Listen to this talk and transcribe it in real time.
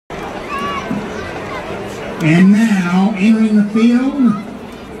And now, entering the field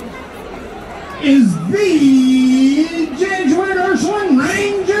is the Jesuit Ursuline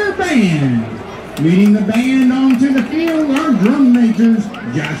Ranger Band. Leading the band onto the field are drum majors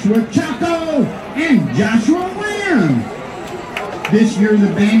Joshua Chaco and Joshua Lamb. This year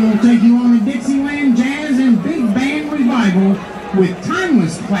the band will take you on a Dixieland Jazz and Big Band Revival with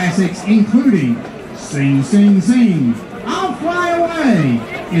timeless classics including Sing, Sing, Sing, I'll Fly Away,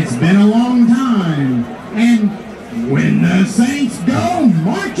 It's Been a Long Time, and When the Saints Go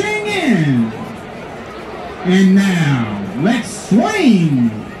Marching In. And now, let's swing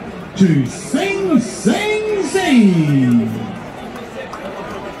to Sing, Sing, Sing.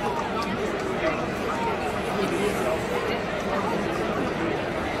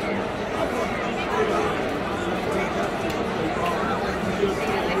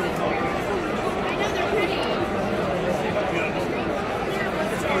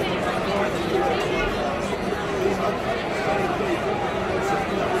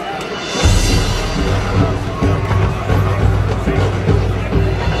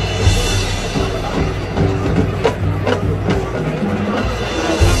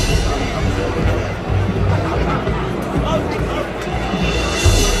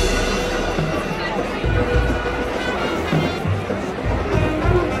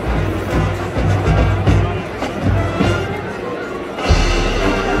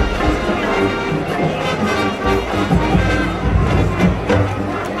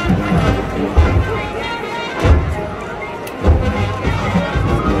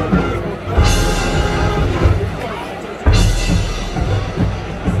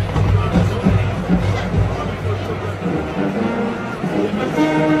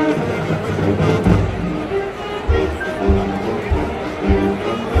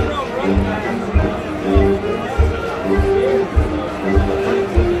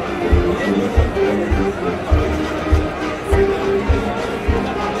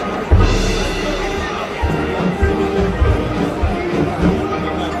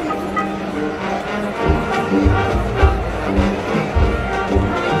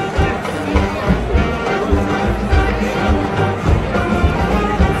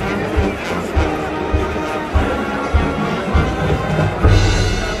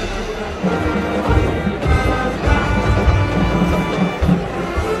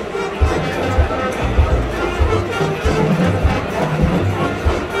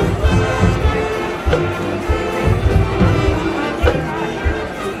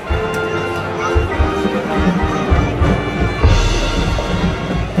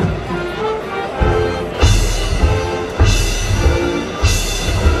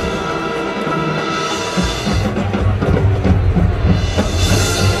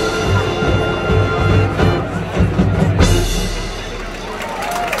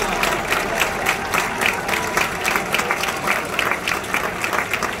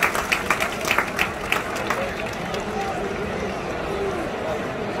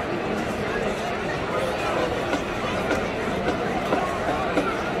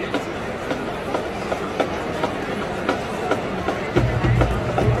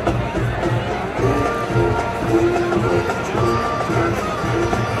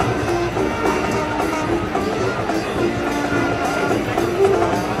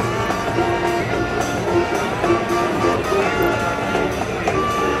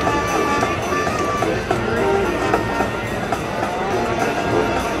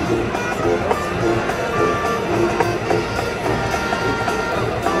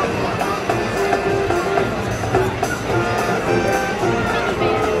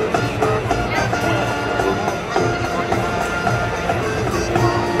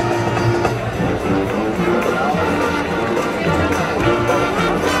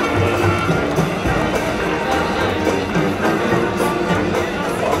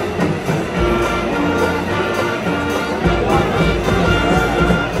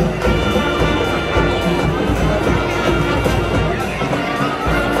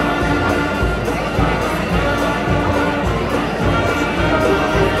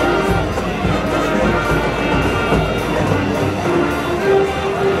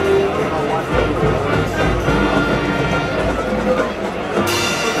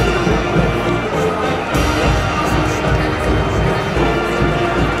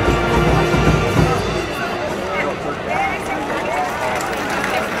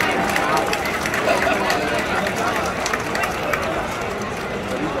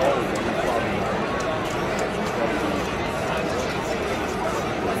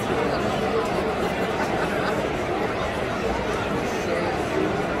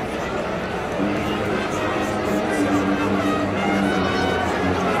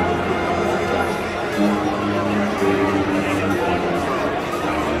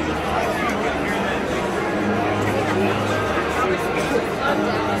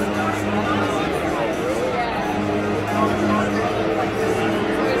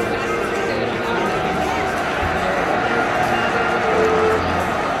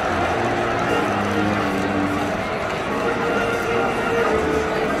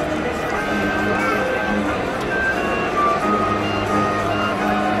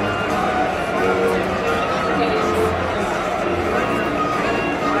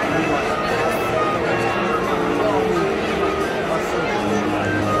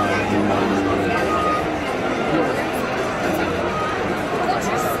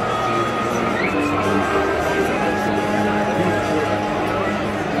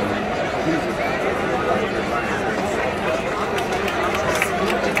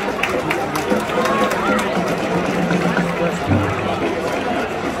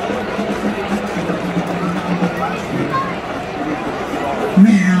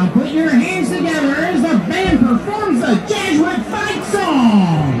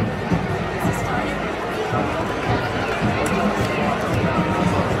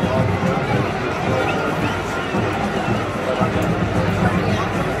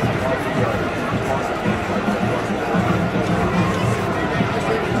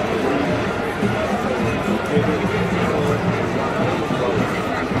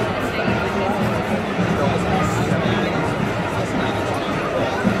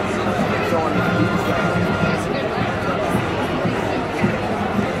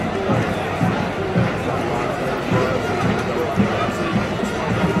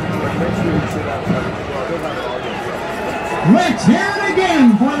 Let's hear it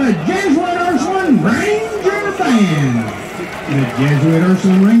again for the Jesuit Ursuline Ranger Band. The Jesuit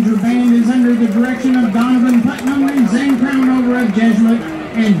Ursuline Ranger Band is under the direction of Donovan Putnam and Zane Crownover of Jesuit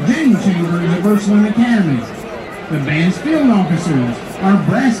and Jane Chambers of Ursuline Academy. The band's field officers are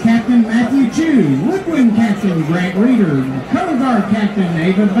Brass Captain Matthew Chu, Woodwind Captain Grant Reeder, Color Guard Captain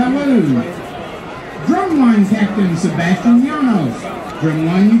Ava Ballou, Drumline Captain Sebastian Llanos,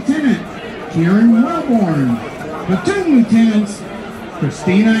 Drumline Lieutenant Kieran Wellborn, Platoon Lieutenants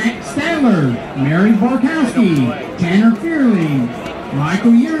Christina Stadler, Mary Borkowski, Tanner Fearley,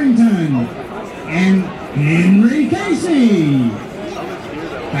 Michael Urington, and Henry Casey.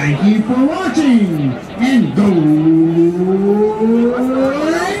 Thank you for watching, and go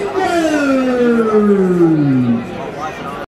Rangers!